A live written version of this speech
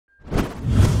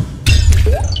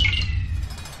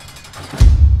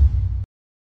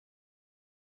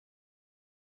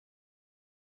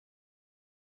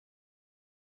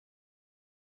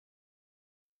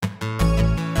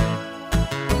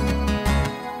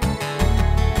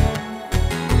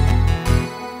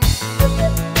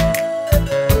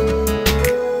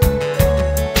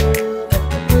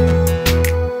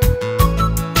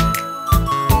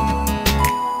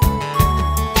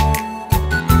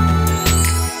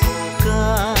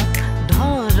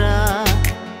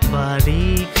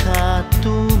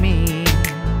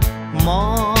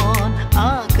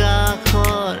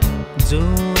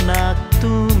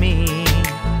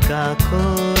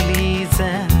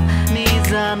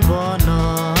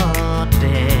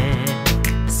বনতে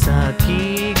চাকি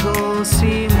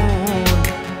গছি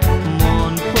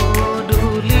মন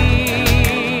পদূলি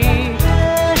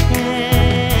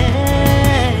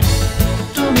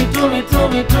তুমি তুমি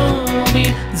তুমি তুমি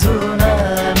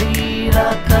জোনালীৰ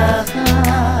আকাশ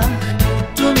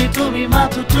তুমি তুমি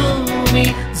মাথো তুমি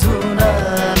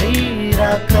জোনালীৰ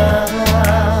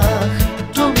আকাশ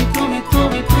তুমি তুমি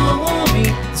তুমি তুমি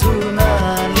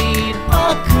জোনালীৰ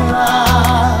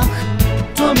আকাশ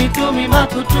তুমি তুমি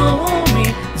মাথো তুমি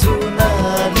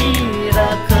জোনালীৰ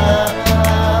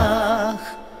আকাশ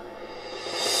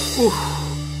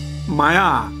মায়া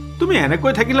তুমি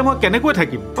এনেকৈ থাকিলে মই কেনেকৈ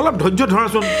থাকিম অলপ ধৈৰ্য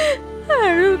ধৰাচোন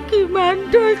আৰু কিমান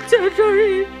ধৈৰ্য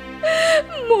ধৰি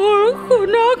মোৰ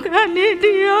শুনক আনি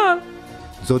দিয়ক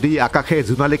যদি আকাশে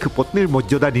জোনালীক পত্নীৰ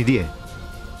মৰ্যাদা নিদিয়ে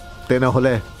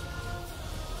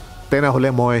তেনেহ'লে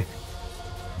মই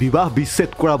বিবাহ বিচ্ছেদ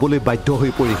কৰাবলৈ বাধ্য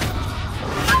হৈ পৰিম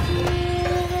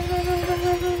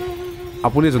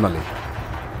আপুনি জোনালী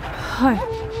হয়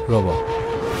ৰ'ব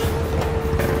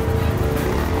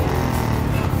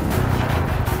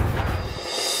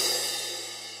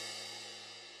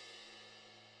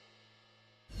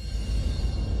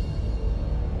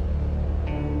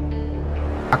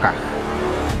আকাশ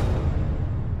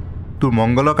তোৰ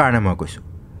মংগলৰ কাৰণে মই কৈছোঁ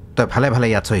তই ভালে ভালে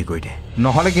ইয়াত চহী কৰি দে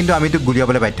নহ'লে কিন্তু আমি তোক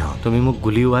গুলিয়াবলৈ বাধ্য হ'ম তুমি মোক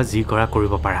গুলিওৱা যি কৰা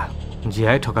কৰিব পাৰা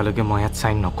জীয়াই থকালৈকে মই ইয়াত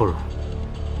চাইন নকৰোঁ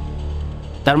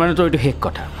তাৰমানে তোৰ এইটো শেষ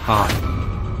কথা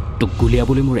তোক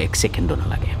গুলিয়াবলৈ মোৰ 1 ছেকেণ্ডো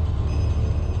নালাগে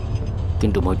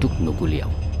কিন্তু মই তোক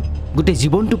নুগুলিয়াওঁ গোটেই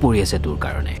জীৱনটো পৰি আছে তোৰ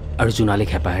কাৰণে আৰু জোনালীক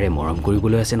হেঁপাহেৰে মৰম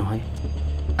কৰিবলৈ আছে নহয়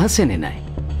আছেনে নাই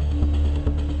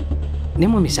নে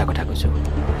মই মিছা কথা কৈছোঁ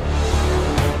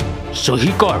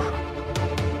চহী কৰ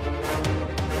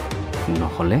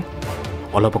নহ'লে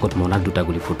অলপ আগত মনাক 2টা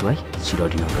গুলি ফুটুৱাই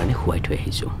চিৰদিনৰ কাৰণে শুৱাই থৈ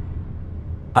আহিছোঁ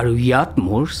আৰু ইয়াত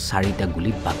মোৰ 4টা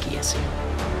গুলি বাকী আছে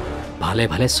ভালে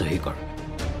ভালে চহী কৰ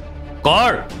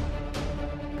কৰ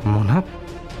মনাক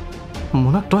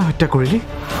তই হত্যা কৰিলি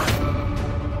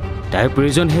তাইৰ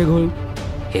প্ৰয়োজন শেষ হ'ল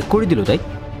শেষ কৰি দিলোঁ তাইক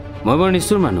মই বৰ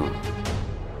নিষ্ঠুৰ মানুহ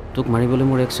তোক মাৰিবলৈ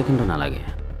মোৰ 1 ছেকেণ্ডো নালাগে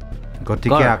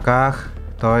গতিকে আকাশ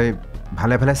তই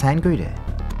ভালে ভালে চাইন কৰি দে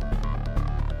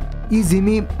ই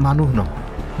জিমি মানুহ নহয়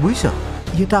বুজিছ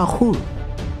ই এটা অসুৰ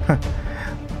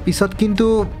পিছত কিন্তু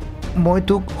মই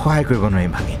তোক সহায় কৰিব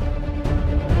নোৱাৰিম ভাগিন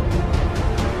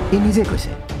ই নিজে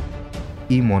কৈছে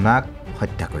ই মনাক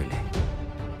হত্যা কৰিলে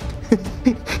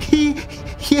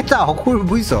সি এটা অসুৰ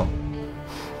বুজিছ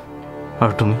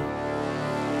আৰু তুমি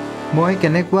মই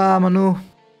কেনেকুৱা মানুহ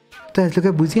তই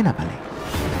আজিলৈকে বুজিয়ে নাপালে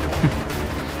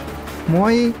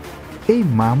মই এই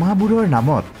মামাবোৰৰ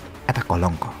নামত এটা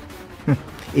কলংক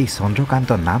এই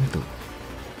চন্দ্ৰকান্তৰ নামটো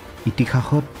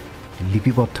ইতিহাসত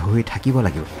লিপিবদ্ধ হৈ থাকিব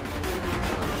লাগিব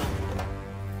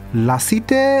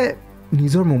লাচিতে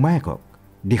নিজৰ মোমায়েকক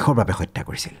দেশৰ বাবে হত্যা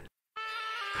কৰিছিল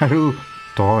আৰু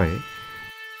তই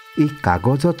এই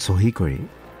কাগজত চহী কৰি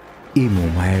এই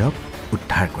মোমায়েৰক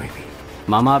উদ্ধাৰ কৰিবি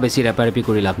মামা বেছি ৰেপাৰেপি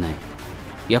কৰি লাভ নাই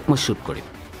ইয়াক মই শ্বুট কৰিম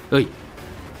ঐ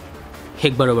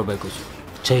শেষবাৰৰ বাবে কৈছোঁ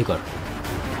চহী কৰ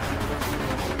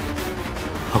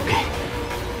অ'কে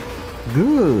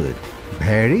গুড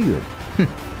ভেৰি গুড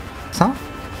চাওঁ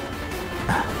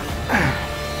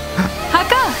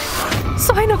আকাশ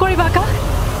চহী নকৰিবা আকাশ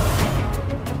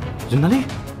জোনালী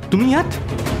তুমি ইয়াত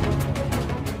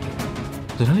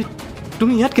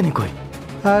কেনেকৈ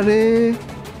আৰে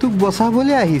তোক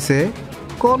বচাবলৈ আহিছে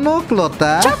কনক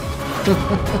লতা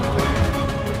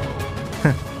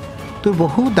তোৰ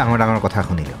বহুত ডাঙৰ ডাঙৰ কথা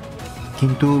শুনিলোঁ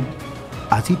কিন্তু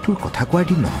আজি তোৰ কথা কোৱাৰ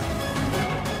দিন নহয়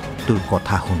তোৰ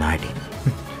কথা শুনাৰ দিন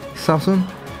চাওঁচোন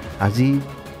আজি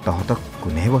তহঁতক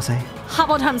কোনে বচায়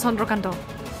সাৱধান চন্দ্ৰকান্ত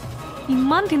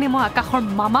ইমান দিনে মই আকাশৰ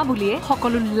মামা বুলিয়ে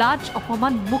সকলো লাজ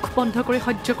অপমান মুখ বন্ধ কৰি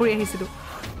সহ্য কৰি আহিছিলোঁ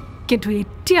কিন্তু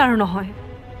এতিয়া আৰু নহয়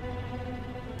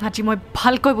আজি মই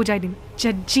ভালকৈ বুজাই দিম যে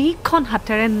যিখন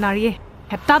হাতেৰে নাৰীয়ে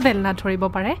হেতা বেলনা ধৰিব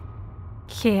পাৰে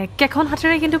সেই একেখন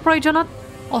হাতেৰে কিন্তু প্ৰয়োজনত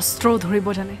অস্ত্ৰও ধৰিব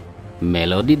জানে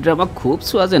মেলোডি ড্ৰামা খুব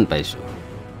চোৱা যেন পাইছোঁ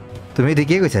তুমি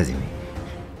ঠিকেই কৈছা জিমি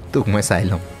তোক মই চাই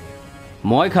ল'ম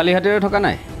মই খালী হাতেৰে থকা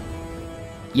নাই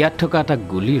ইয়াত থকা এটা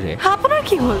গুলিৰে আপোনাৰ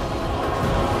কি হ'ল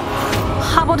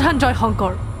সাৱধান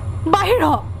জয়শংকৰ বাহিৰ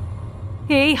হ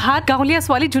এই হাত গাঁৱলীয়া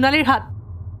ছোৱালী জোনালীৰ হাত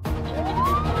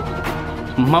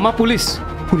মামা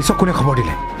পুলিচক কোনে খবৰ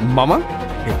দিলে মামা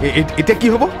এতিয়া কি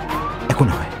হ'ব একো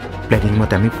নহয় প্লেনিং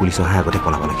মতে আমি পুলিচ অহাৰ আগতে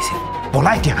পলাব লাগিছিল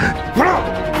পলা এতিয়া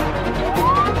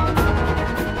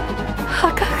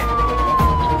আকাশ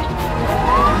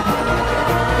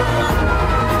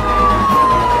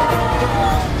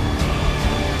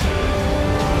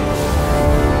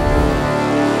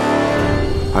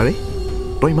আৰে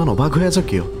তই ইমান অবাক হৈ আছ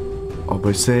কিয়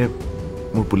অৱশ্যে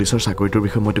মোৰ পুলিচৰ চাকৰিটোৰ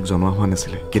বিষয়ে মই তোক জনোৱা হোৱা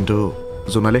নাছিলে কিন্তু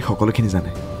জোনালীয়ে সকলোখিনি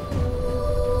জানে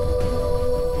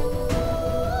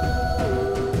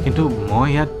কিন্তু মই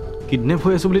ইয়াত কিডনেপ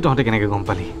হৈ আছো বুলি তহঁতে কেনেকৈ গম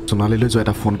পালি জোনালীলৈ যোৱা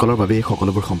এটা ফোন কলৰ বাবে এই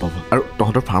সকলোবোৰ সম্ভৱ হ'ল আৰু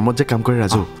তহঁতৰ ফাৰ্মত যে কাম কৰে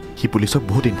ৰাজু সি পুলিচক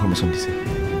বহুত ইনফৰমেশ্যন দিছে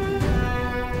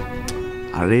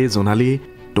আৰে জোনালী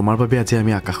তোমাৰ বাবে আজি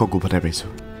আমি আকাশক উভতাই পাইছোঁ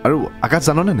আৰু আকাশ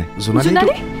জাননে নাই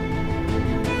জোনালী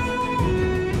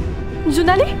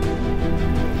জোনালী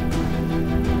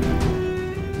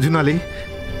জোনালী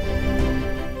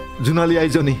জোনালী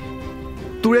আইজনী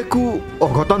তোৰ একো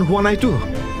অঘটন হোৱা নাইতো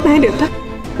নাই দেউতা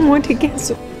মই ঠিকে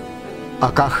আছো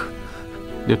আকাশ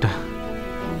দেউতা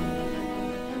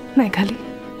মেঘালী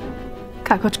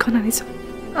কাগজখন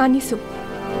আনিছো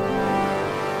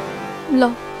ল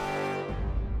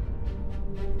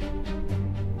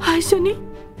আইজনী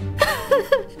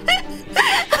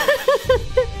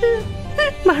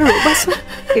বাৰু ৰ'বাচোন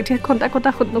এতিয়া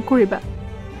কটা শোধ নকৰিবা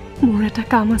মোৰ এটা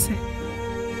কাম আছে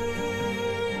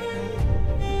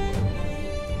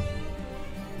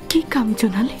কি কাম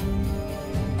জোনালী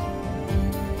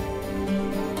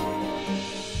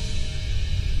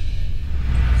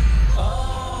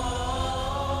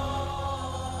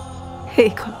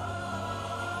এইখন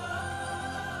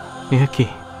এয়া কি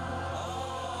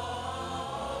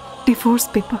ডিভোৰ্চ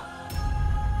পেপাৰ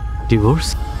ডিভোৰ্চ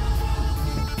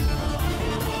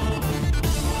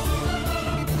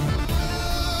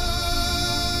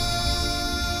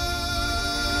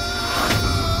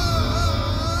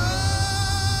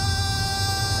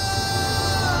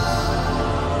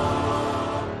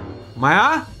মায়া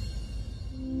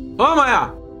অ মায়া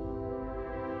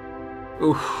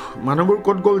মানুহবোৰ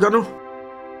ক'ত গ'ল জানো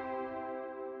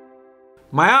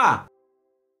মায়া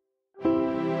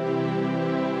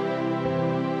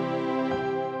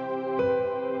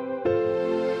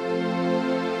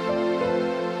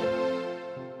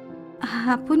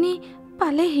আপুনি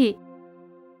পালেহি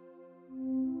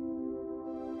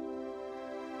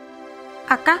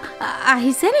আকাশ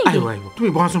আহিছে নেকি তুমি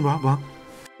বহাচোন বহা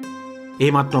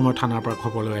এইমাত্ৰ মই থানাৰ পৰা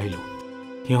খবৰ লৈ আহিলোঁ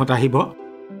সিহঁত আহিব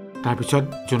তাৰপিছত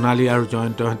জোনালী আৰু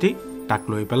জয়ন্তহঁতি তাক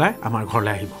লৈ পেলাই আমাৰ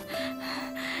ঘৰলৈ আহিব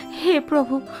হে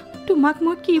প্ৰভু তোমাক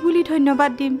মই কি বুলি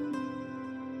ধন্যবাদ দিম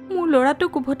মোৰ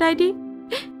ল'ৰাটোক উভতাই দি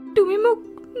তুমি মোক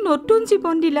নতুন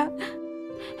জীৱন দিলা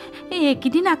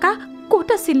এইকেইদিন আকাশ ক'ত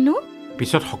আছিলনো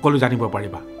পিছত সকলো জানিব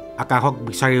পাৰিবা আকাশক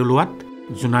বিচাৰি ওলোৱাত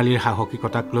জোনালীৰ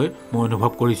সাহসিকতাক লৈ মই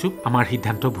অনুভৱ কৰিছোঁ আমাৰ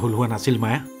সিদ্ধান্ত ভুল হোৱা নাছিল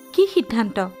মায়া কি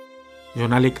সিদ্ধান্ত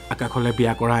জোনালীক আকাশলৈ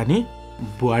বিয়া কৰা আনি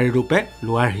বোৱাৰী ৰূপে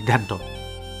লোৱাৰ সিদ্ধান্ত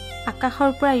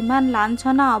আকাশৰ পৰা ইমান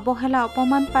লাঞ্ছনা অৱহেলা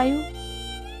অপমান পায়ো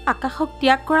আকাশক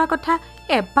ত্যাগ কৰা কথা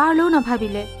এবাৰলৈও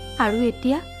নাভাবিলে আৰু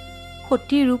এতিয়া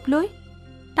সতী ৰূপ লৈ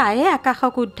তায়ে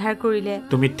আকাশক উদ্ধাৰ কৰিলে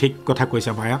তুমি ঠিক কথা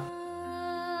কৈছা মায়া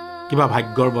কিবা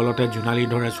ভাগ্যৰ বলতে জোনালীৰ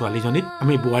দৰে ছোৱালীজনীক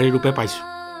আমি বোৱাৰী ৰূপে পাইছোঁ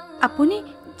আপুনি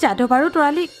যাদৱ আৰু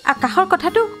তৰালীক আকাশৰ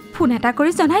কথাটো ফোন এটা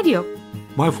কৰি জনাই দিয়ক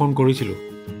মই ফোন কৰিছিলোঁ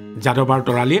যাদৱ আৰু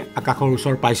তৰালীয়ে আকাশৰ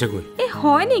ওচৰ পাইছেগৈ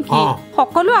হয় নেকি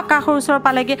সকলো আকাশৰ ওচৰ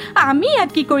পালেগে আমি ইয়াত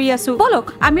কি কৰি আছো বলক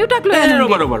আমিও তাক লৈ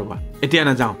ৰ'বা এতিয়া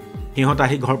নাযাওঁ সিহঁত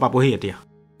আহি ঘৰ পাবহি এতিয়া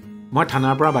মই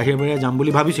থানাৰ পৰা বাহিৰে যাম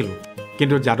বুলি ভাবিছিলোঁ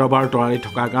কিন্তু যাদৱ আৰু তৰালী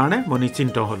থকাৰ কাৰণে মই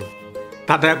নিশ্চিন্ত হ'লোঁ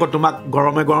তাতে আকৌ তোমাক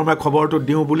গৰমে খবৰটো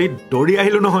দিওঁ বুলি দৌৰি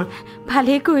আহিলোঁ নহয়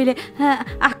ভালেই কৰিলে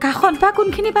আকাশত বা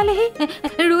কোনখিনি পালেহি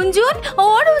ৰুণজুন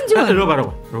ৰ'বা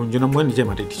ৰুণজুনক মই নিজে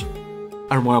মাতি দিছোঁ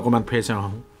আৰু মই অকণমান ফ্ৰেছ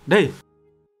আহোঁ দেই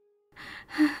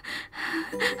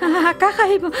আকাশ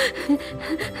আহিব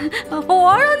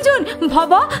অৰুণজুন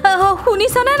ভৱ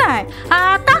শুনিছনে নাই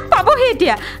আকাশ পাবহি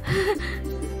এতিয়া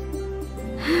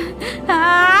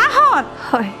আহত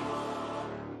হয়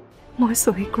মই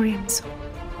চহী কৰি আনিছোঁ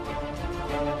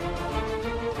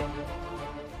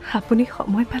আপুনি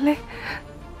সময় পালে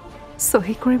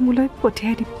চহী কৰি মোলৈ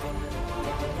পঠিয়াই দিব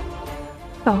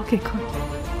লওক এইখন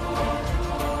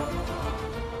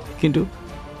কিন্তু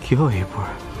কিয় এইবোৰ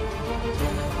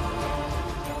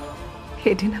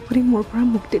সেইদিন আপুনি মোৰ পৰা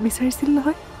মুক্তি বিচাৰিছিল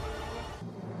নহয়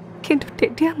কিন্তু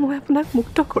তেতিয়া মই আপোনাক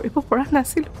মুক্ত কৰিব পৰা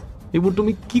নাছিলোঁ এইবোৰ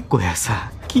তুমি কি কৈ আছা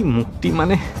কি মুক্তি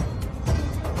মানে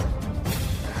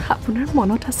আপোনাৰ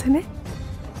মনত আছেনে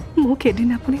মোক এদিন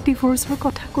আপুনি ডিভোৰ্চৰ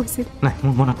কথা কৈছিল নাই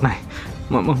মোৰ মনত নাই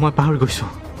মই পাহৰি গৈছোঁ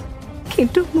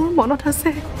কিন্তু মোৰ মনত আছে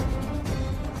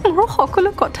মোৰ সকলো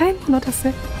কথাই মনত আছে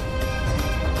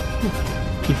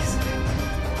প্লিজ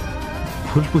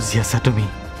ভুল বুজি আছা তুমি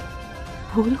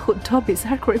ভুল শুদ্ধ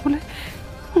বিচাৰ কৰিবলৈ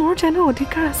মোৰ জানো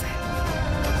অধিকাৰ আছে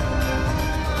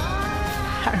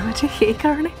আৰু আজি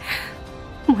সেইকাৰণে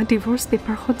মই ডিভোৰ্চ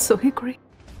পেপাৰখন চহী কৰি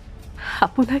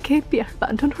আপোনাক এই বিয়াৰ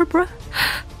বান্ধোনৰ পৰা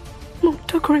মুক্ত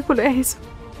কৰিবলৈ আহিছোঁ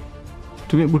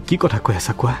তুমি এইবোৰ কি কথা কৈ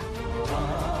আছা কোৱা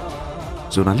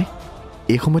জোনালী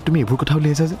এই সময়ত তুমি এইবোৰ কথা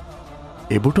উলিয়াইছা যে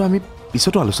এইবোৰতো আমি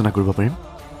পিছতো আলোচনা কৰিব পাৰিম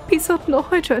পিছত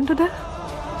নহয় জয়ন্তদা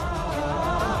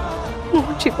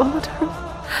মোৰ জীৱনত আৰু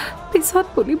পিছত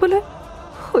বুলিবলৈ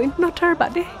শূন্যতাৰ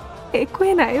বাদে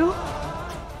একোৱে নাই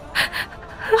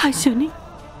আইজনী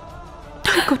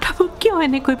তই কথাবোৰ কিয়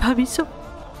এনেকৈ ভাবিছ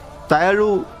তাই আৰু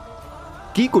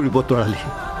কি কৰিব তৰালি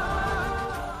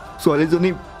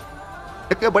ছোৱালীজনী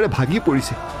একেবাৰে ভাগি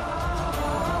পৰিছে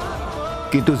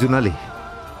কিন্তু জোনালী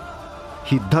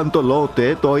সিদ্ধান্ত লওঁতে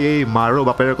তই এই মাৰ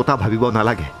বাপেৰৰ কথা ভাবিব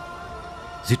নালাগে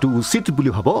যিটো উচিত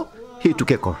বুলি ভাব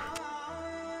সেইটোকে কৰ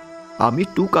আমি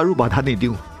তোক আৰু বাধা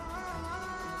নিদিওঁ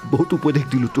বহুত উপদেশ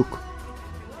দিলোঁ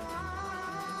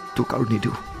তোক আৰু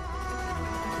নিদিওঁ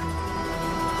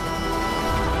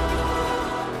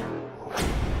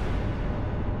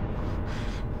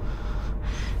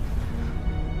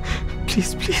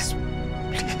প্লিজ প্লিজ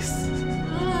প্লিজ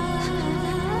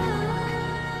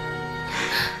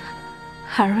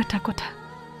আৰু এটা কথা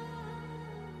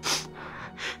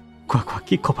কোৱা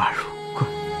কি ক'বা আৰু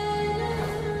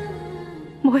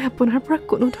মই আপোনাৰ পৰা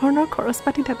কোনো ধৰণৰ খৰচ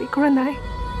পাতি দাবী কৰা নাই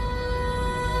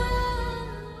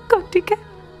গতিকে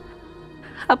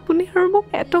আপুনি আৰু মোক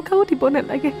এটকাও দিব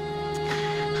নালাগে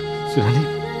জোনালী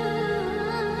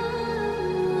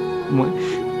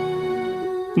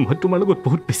মই তোমাৰ লগত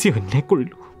বহুত বেছি অন্যায়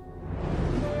কৰিলোঁ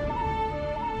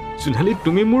জোনালী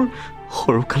তুমি মোৰ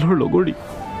সৰুকালৰ লগৰী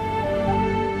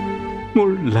মোৰ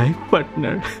লাইফ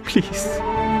পাৰ্টনাৰ প্লিজ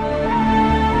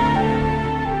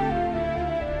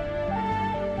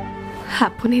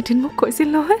আপুনি এদিন মোক কৈছিল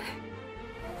নহয়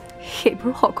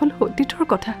সেইবোৰ সকলো অতীতৰ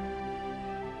কথা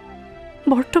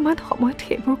বৰ্তমান সময়ত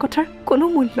সেইবোৰ কথাৰ কোনো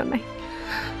মূল্য নাই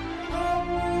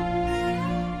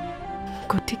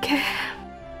গতিকে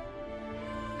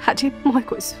আজি মই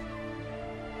কৈছোঁ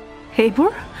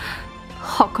সেইবোৰ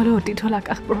সকলো অতীত হ'ল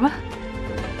আকাশ বৰুৱা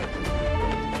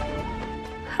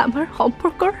আমাৰ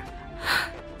সম্পৰ্কৰ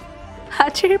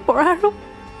আজিৰ পৰা আৰু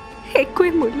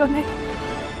একোৱেই মূল্য নাই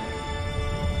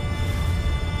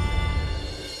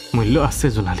মূল্য আছে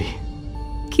জোনালী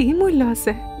কি মূল্য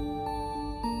আছে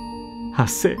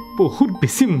আছে বহুত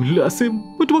বেছি মূল্য আছে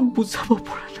মই তোমাক বুজাব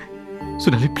পৰা নাই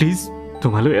জোনালী প্লিজ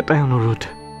তোমালৈ এটাই অনুৰোধ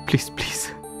প্লিজ প্লিজ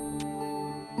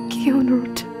কি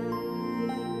অনুৰোধ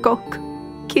কওক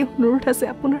কি অনুৰোধ আছে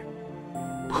আপোনাৰ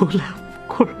ব'লা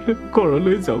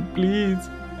ঘৰলৈ যাওঁ প্লিজ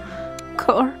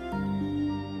ঘৰ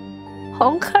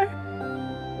সংসাৰ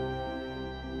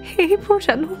সেইবোৰ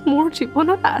জানো মোৰ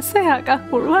জীৱনত আছে আকাশ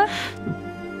বৰুৱা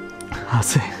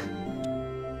আছে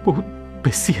বহুত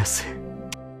বেছি আছে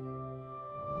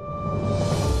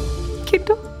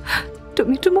কিন্তু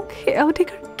তুমিতো মোক সেয়া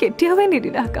অধিকাৰ কেতিয়াওৱে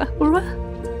নিদিলা আকাশ বৰুৱা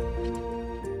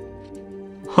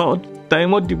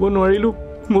টাইমত দিব নোৱাৰিলোঁ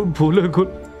মোৰ ভুল হৈ গ'ল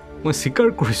মই স্বীকাৰ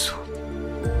কৰিছোঁ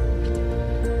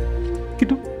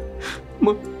কিন্তু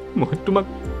মই তোমাক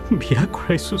বিয়া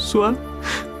কৰাইছোঁ চোৱা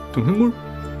তুমি মোৰ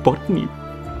পত্নী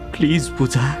প্লিজ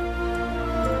বুজা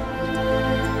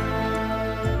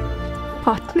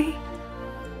পত্নী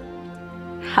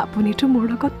আপুনিতো মোৰ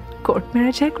লগত কোৰ্ট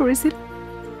মেৰেজে কৰিছিল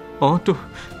তো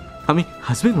আমি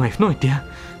হাজবেণ্ড ৱাইফ ন এতিয়া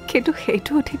কিন্তু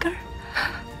সেইটো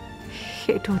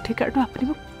অধিকাৰটো আপুনি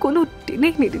মোক কোনো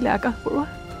দিনেই নিদিলে আকাশ বৰুৱা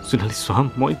জোনালী চোৱা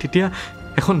মই তেতিয়া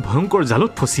এখন ভয়ংকৰ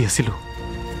জালত ফচি আছিলোঁ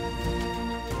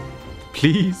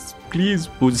প্লিজ প্লিজ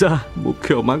বুজা মোক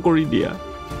ক্ষমা কৰি দিয়া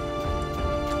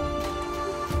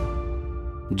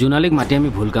জোনালীক মাতি আমি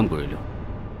ভুল কাম কৰিলোঁ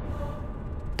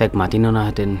তাইক মাতি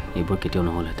ননাহেঁতেন এইবোৰ কেতিয়াও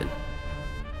নহ'লহেঁতেন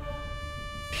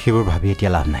সেইবোৰ ভাবি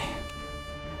এতিয়া লাভ নাই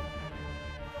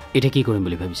এতিয়া কি কৰিম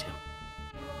বুলি ভাবিছে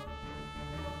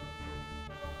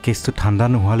কেছটো ঠাণ্ডা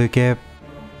নোহোৱালৈকে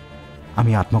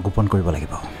আমি আত্মগোপন কৰিব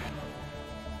লাগিব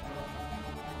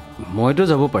মইতো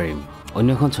যাব পাৰিম অন্য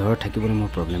এখন চহৰত থাকিবলৈ মোৰ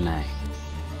প্ৰব্লেম নাই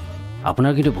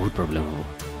আপোনাৰ কিন্তু বহুত প্ৰব্লেম হ'ব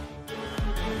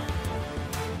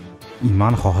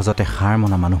ইমান সহজতে হাৰ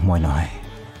মনা মানুহ মই নহয়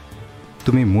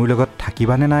তুমি মোৰ লগত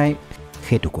থাকিবানে নাই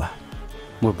সেইটো কোৱা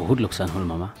মোৰ বহুত লোকচান হ'ল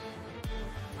মামা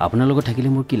আপোনাৰ লগত থাকিলে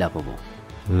মোৰ কি লাভ হ'ব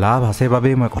লাভ আছে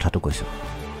বাবেই মই কথাটো কৈছোঁ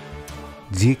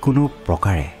যিকোনো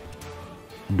প্ৰকাৰে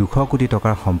 200 কোটি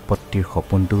টকাৰ সম্পত্তিৰ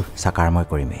সপোনটো সাকাৰ মই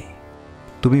কৰিমেই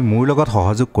তুমি মোৰ লগত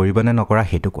সহযোগ কৰিবানে নকৰা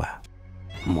সেইটো কোৱা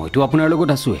মইতো আপোনাৰ লগত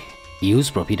আছোঁৱে ইউজ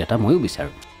প্ৰফিট এটা ময়ো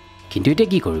বিচাৰোঁ কিন্তু এতিয়া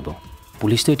কি কৰিব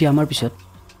পুলিচটো এতিয়া আমাৰ পিছত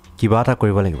কিবা এটা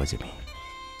কৰিব লাগিব জিমি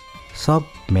সব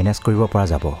মেনেজ কৰিব পৰা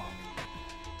যাব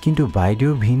কিন্তু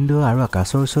বাইদেউ ভিন্দু আৰু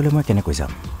আকাশৰ ওচৰলৈ মই কেনেকৈ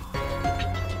যাম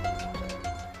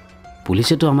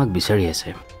পুলিচেতো আমাক বিচাৰি আছে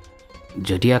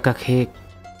যদি আকাশে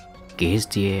কেছ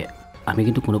দিয়ে আমি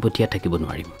কিন্তু কোনোপধ্যে থাকিব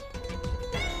নোৱাৰিম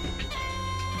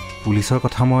পুলিচৰ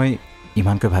কথা মই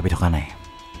ইমানকৈ ভাবি থকা নাই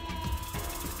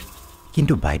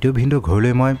কিন্তু বাইদেউ ভিন্দুৰ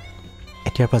ঘৰলৈ মই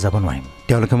এতিয়াৰ পৰা যাব নোৱাৰিম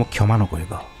তেওঁলোকে মোক ক্ষমা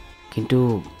নকৰিব কিন্তু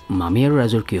মামী আৰু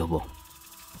ৰাজুৰ কি হ'ব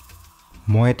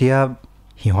মই এতিয়া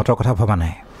সিহঁতৰ কথা ভবা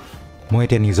নাই মই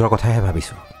এতিয়া নিজৰ কথাহে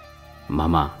ভাবিছোঁ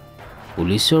মামা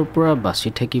পুলিচৰ পৰা বাচি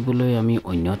থাকিবলৈ আমি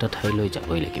অন্য এটা ঠাইলৈ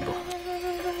যাবই লাগিব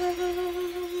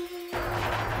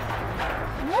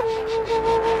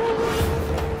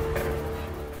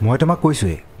মই তোমাক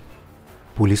কৈছোঁৱেই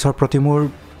পুলিচৰ প্ৰতি মোৰ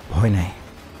ভয় নাই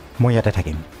মই ইয়াতে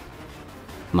থাকিম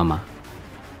মামা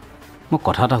মই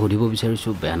কথা এটা সুধিব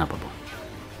বিচাৰিছোঁ বেয়া নাপাব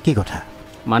কি কথা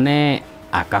মানে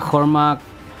আকাশৰ মাক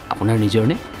আপোনাৰ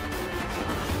নিজৰনে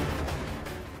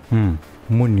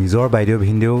মোৰ নিজৰ বাইদেউ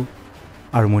ভিনদেউ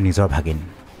আৰু মোৰ নিজৰ ভাগিন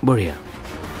বঢ়িয়া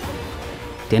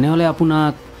তেনেহ'লে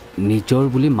আপোনাক নিজৰ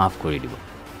বুলি মাফ কৰি দিব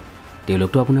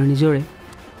তেওঁলোকতো আপোনাৰ নিজৰে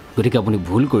গতিকে আপুনি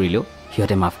ভুল কৰিলেও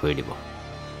সিহঁতে মাফ কৰি দিব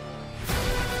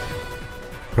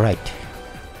ৰাইট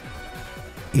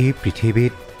এই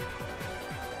পৃথিৱীত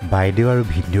বাইদেউ আৰু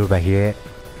ভিনদেউৰ বাহিৰে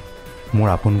মোৰ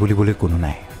আপোন বুলিবলৈ কোনো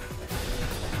নাই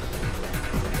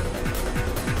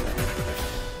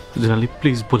জোনালী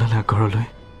প্লিজ ব'লা না ঘৰলৈ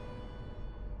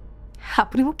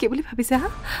আপুনি মোক কি বুলি ভাবিছে হা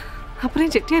আপুনি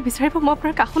যেতিয়াই বিচাৰিব মই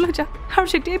আপোনাৰ কাষলৈ যাম আৰু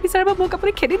যেতিয়াই বিচাৰিব মোক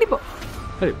আপুনি খেদি দিব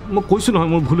আৰে মই কৈছোঁ নহয়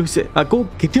মোৰ ভুল হৈছে আকৌ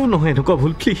কেতিয়াও নহয় এনেকুৱা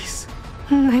ভুল প্লিজ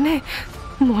নাই নাই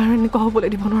মই আৰু এনেকুৱা হ'বলৈ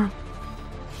দিব নোৱাৰোঁ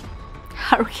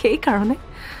আৰু সেইকাৰণে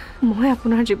মই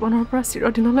আপোনাৰ জীৱনৰ পৰা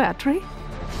চিৰদিনলৈ আঁতৰি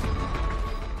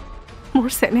মোৰ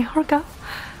চেনেহৰ গাঁও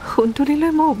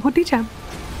সোণতলীলৈ মই উভতি যাম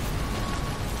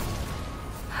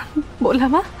ব'লা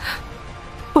মা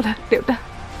ব'লা দেউতা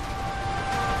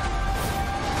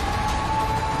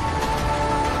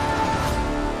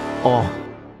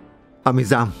আমি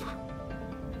যাম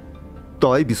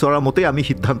তই বিচৰা মতেই আমি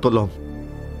সিদ্ধান্ত ল'ম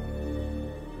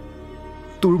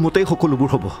তোৰ মতেই সকলোবোৰ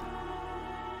হ'ব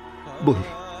বল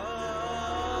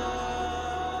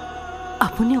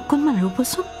আপুনি অকণমান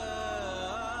ৰ'বচোন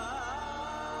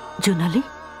জোনালী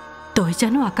তই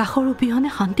জানো আকাশৰ অবিহনে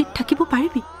শান্তিত থাকিব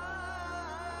পাৰিবি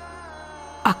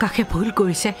আকাশে ভুল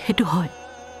কৰিছে সেইটো হয়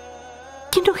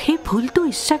কিন্তু সেই ভুলটো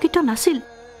ইচ্ছাকৃত নাছিল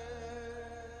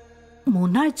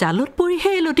মোনাৰ জালত পৰিহে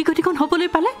এই লটিকটিখন হ'বলৈ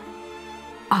পালে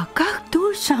আকাশ তোৰ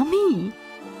স্বামী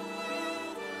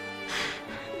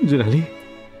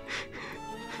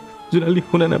জোনালী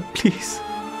শুনা না প্লিজ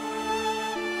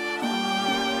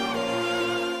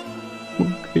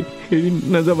এৰি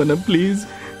নাযাবা না প্লিজ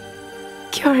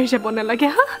কিয় এৰি যাব নালাগে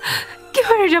হা কিয়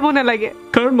এৰি যাব নালাগে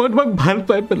কাৰণ মই তোমাক ভাল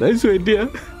পাই পেলাইছোঁ এতিয়া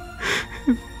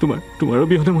তোমাৰ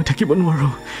অবিহনে মই থাকিব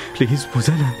নোৱাৰোঁ প্লিজ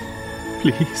বুজা না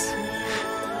প্লিজ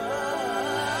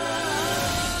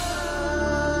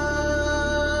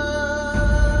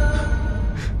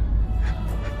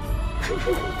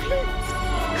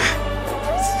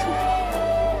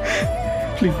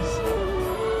প্লিজ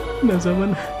নাযাবা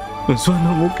না নোচোৱা ন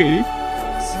মোক এৰি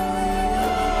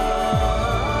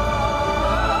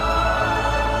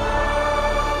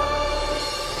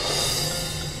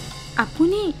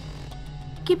আপুনি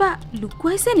কিবা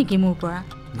লুকুৱাইছে নেকি মোৰ পৰা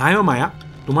নাই অ' মায়া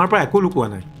তোমাৰ পৰা একো লুকোৱা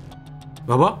নাই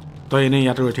বাবা তই এনেই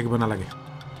ইয়াতে ৰৈ থাকিব নালাগে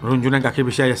ৰঞ্জুনে গাখীৰ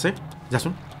বিচাৰি আছে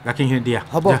যাচোন গাখীৰখিনি দিয়া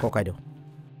হ'ব ককাইদেউ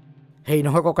হেৰি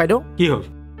নহয় ককাইদেউ কি হ'ল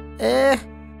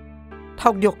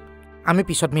থাওক দিয়ক আমি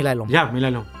পিছত মিলাই ল'ম যা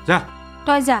মিলাই ল'ম যা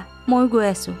তই যা মই গৈ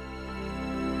আছোঁ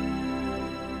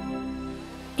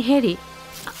হেৰি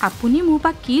আপুনি মোৰ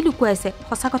পৰা কি লুকুৱাইছে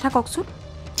সঁচা কথা কওকচোন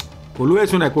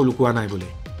ক'লোৱেচোন একো লুকোৱা নাই বুলি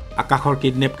আকাশৰ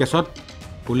কিডনেপ কেছত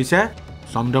পুলিচে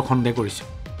চন্দ্ৰক সন্দেহ কৰিছে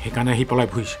সেইকাৰণে আহি পলাই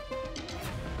ফুৰিছে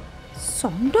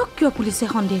চন্দ্ৰক কিয় পুলিচে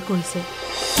সন্দেহ কৰিছে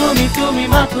তুমি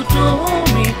মাথো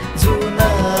তুমি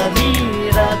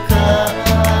জোনালীৰ আকাশ